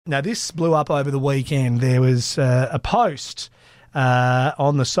Now, this blew up over the weekend. There was a post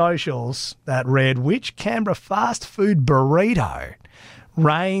on the socials that read, which Canberra fast food burrito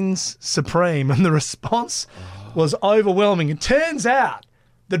reigns supreme? And the response was overwhelming. It turns out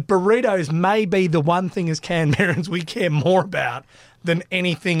that burritos may be the one thing as Canberrans we care more about than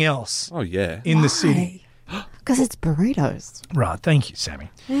anything else in the city. Because it's burritos. Right. Thank you,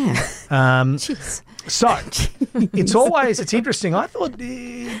 Sammy. Yeah. Jeez. So, it's interesting. I thought,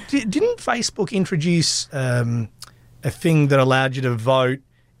 didn't Facebook introduce a thing that allowed you to vote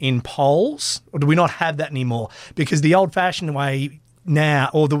in polls? Or do we not have that anymore? Because the old-fashioned way now,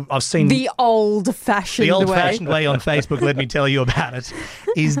 I've seen... The old-fashioned way on Facebook, let me tell you about it,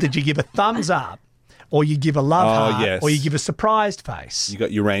 is that you give a thumbs up, or you give a love heart, or you give a surprised face. You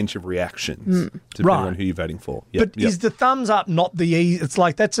got your range of reactions depending on who you're voting for. But is the thumbs up not the easy? It's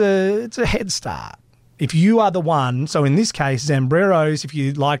like it's a head start. If you are the one, so in this case, Zambreros, if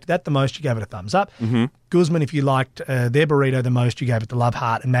you liked that the most, you gave it a thumbs up. Mm-hmm. Guzman, if you liked their burrito the most, you gave it the love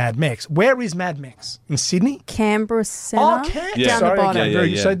heart. And Mad Mex. Where is Mad Mex? In Sydney? Canberra Centre. Down the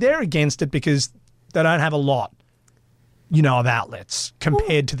bottom. So they're against it because they don't have a lot, of outlets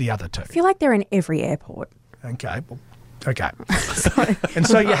compared to the other two. I feel like they're in every airport. Okay. And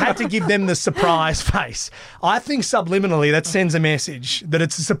so you had to give them the surprise face. I think subliminally that sends a message that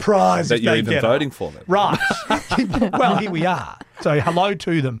it's a surprise that you're even voting for them. Right. Well, here we are. So hello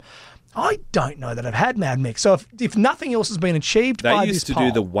to them. I don't know that I've had Mad Mex. So if nothing else has been achieved by this They used to poll,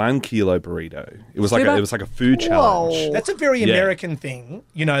 do the 1 kilo burrito. It was like a food challenge. That's a very American thing,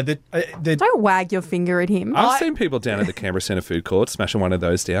 that don't wag your finger at him. I've seen people down at the Canberra Centre food court smashing one of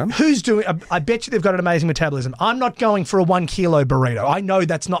those down. Who's doing? I bet you they've got an amazing metabolism. I'm not going for a 1 kilo burrito. I know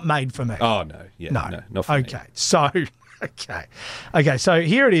that's not made for me. Oh no, no, not for me. Okay. So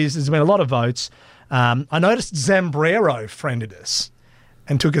here it is. There's been a lot of votes. I noticed Zambrero friended us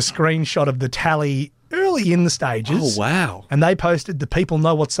and took a screenshot of the tally early in the stages. Oh, wow. And they posted, the people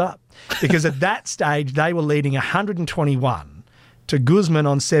know what's up. Because at that stage, they were leading 121 to Guzman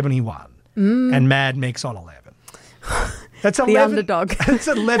on 71 and Mad Mex on 11. That's 11, the underdog. That's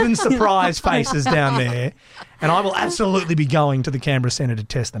 11 surprise faces down there. And I will absolutely be going to the Canberra Centre to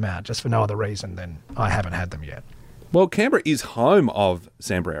test them out, just for no other reason than I haven't had them yet. Well, Canberra is home of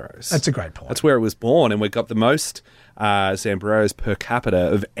Zambreros. That's a great point. That's where it was born, and we've got the most Zambreros per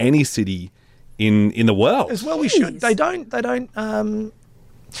capita of any city in the world. As well, we should. They don't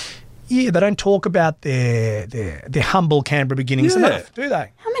talk about their humble Canberra beginnings enough, do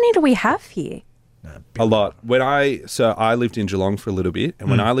they? How many do we have here? A lot. I lived in Geelong for a little bit, and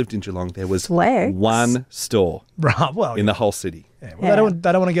when I lived in Geelong, there was one store in the whole city. Yeah, well,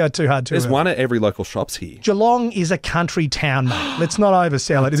 they don't want to go too hard too There's early. one at every local shops here. Geelong is a country town, mate. Let's not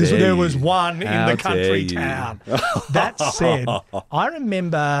oversell it. There was one in the country town. That said, I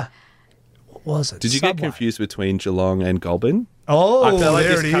remember, what was it? Did you get confused between Geelong and Goulburn? Oh, I feel like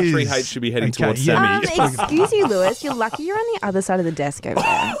there this it country is. hate should be heading towards Sammy. Excuse you, Lewis. You're lucky you're on the other side of the desk over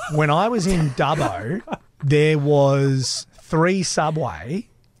there. When I was in Dubbo, there was 3 Subway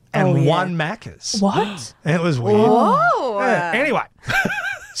and 1 Macca's. What? It was weird. Whoa. Yeah. Anyway,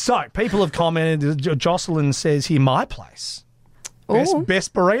 so people have commented. Jocelyn says here, my place.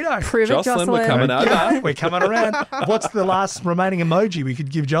 Best burrito. Prove it, Jocelyn. We're coming over. We're coming around. What's the last remaining emoji we could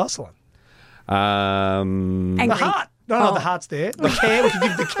give Jocelyn? Angry. The heart. No, the heart's there. The care, we can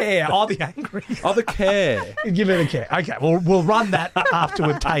give the care. Oh, the angry. Oh, the care. Give it a care. Okay, we'll run that after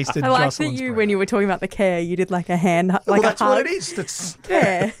we've tasted I like Jocelyn's that bread. when you were talking about the care, you did like a hand, like that's a heart. what it is. That's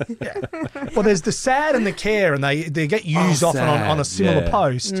Yeah. Well, there's the sad and the care, and they get used often on a similar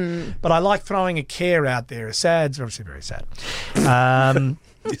post. But I like throwing a care out there. A sad's obviously very sad.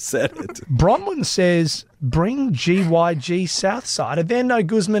 You said it. Bronwyn says, bring GYG Southside. Are there no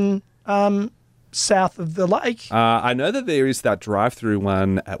Guzman south of the lake? I know that there is that drive-through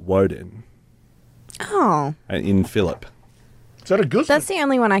one at Woden. Oh. In Phillip. Is that a Guzman? That's the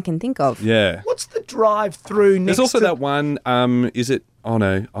only one I can think of. Yeah. What's the drive-through next There's also to... that one, is it... Oh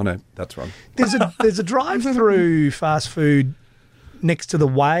no, that's wrong. There's a drive-through fast food next to the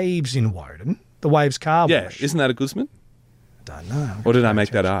Waves in Woden. The Waves car wash. Yeah, isn't that a Guzman? I don't know. Or did I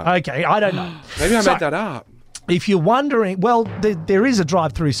make that up? Okay, I don't know. Maybe I made that up. If you're wondering, well, there is a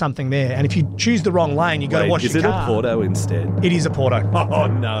drive-through something there, and if you choose the wrong lane, you got to wash your car. Is it a Porto instead? It is a Porto. Oh,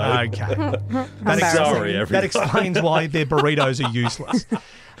 no. Okay. Sorry, everyone. That explains why their burritos are useless.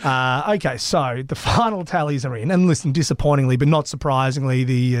 Okay, so the final tallies are in, and listen, disappointingly, but not surprisingly,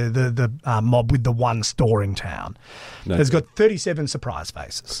 the mob with the one store in town has got 37 surprise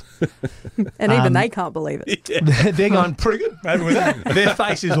faces. And even they can't believe it. Yeah. They're going pretty good over with that. Their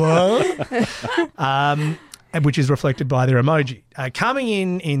faces were. which is reflected by their emoji.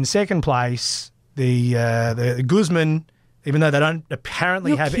 Coming in second place, the Guzman, even though they don't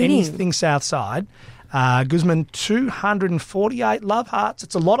apparently have anything Southside, Guzman, 248 love hearts.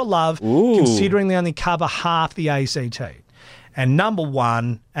 It's a lot of love, considering they only cover half the ACT. And number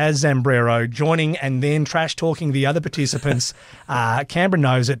one, as Zambrero, joining and then trash-talking the other participants, Canberra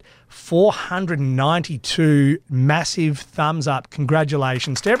knows it, 492 massive thumbs up.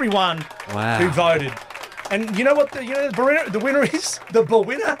 Congratulations to everyone who voted. And you know what the winner is? The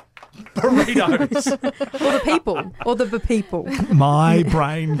winner? Burritos. Or the people. Or the people. My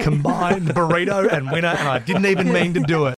brain combined burrito and winner, and I didn't even mean to do it.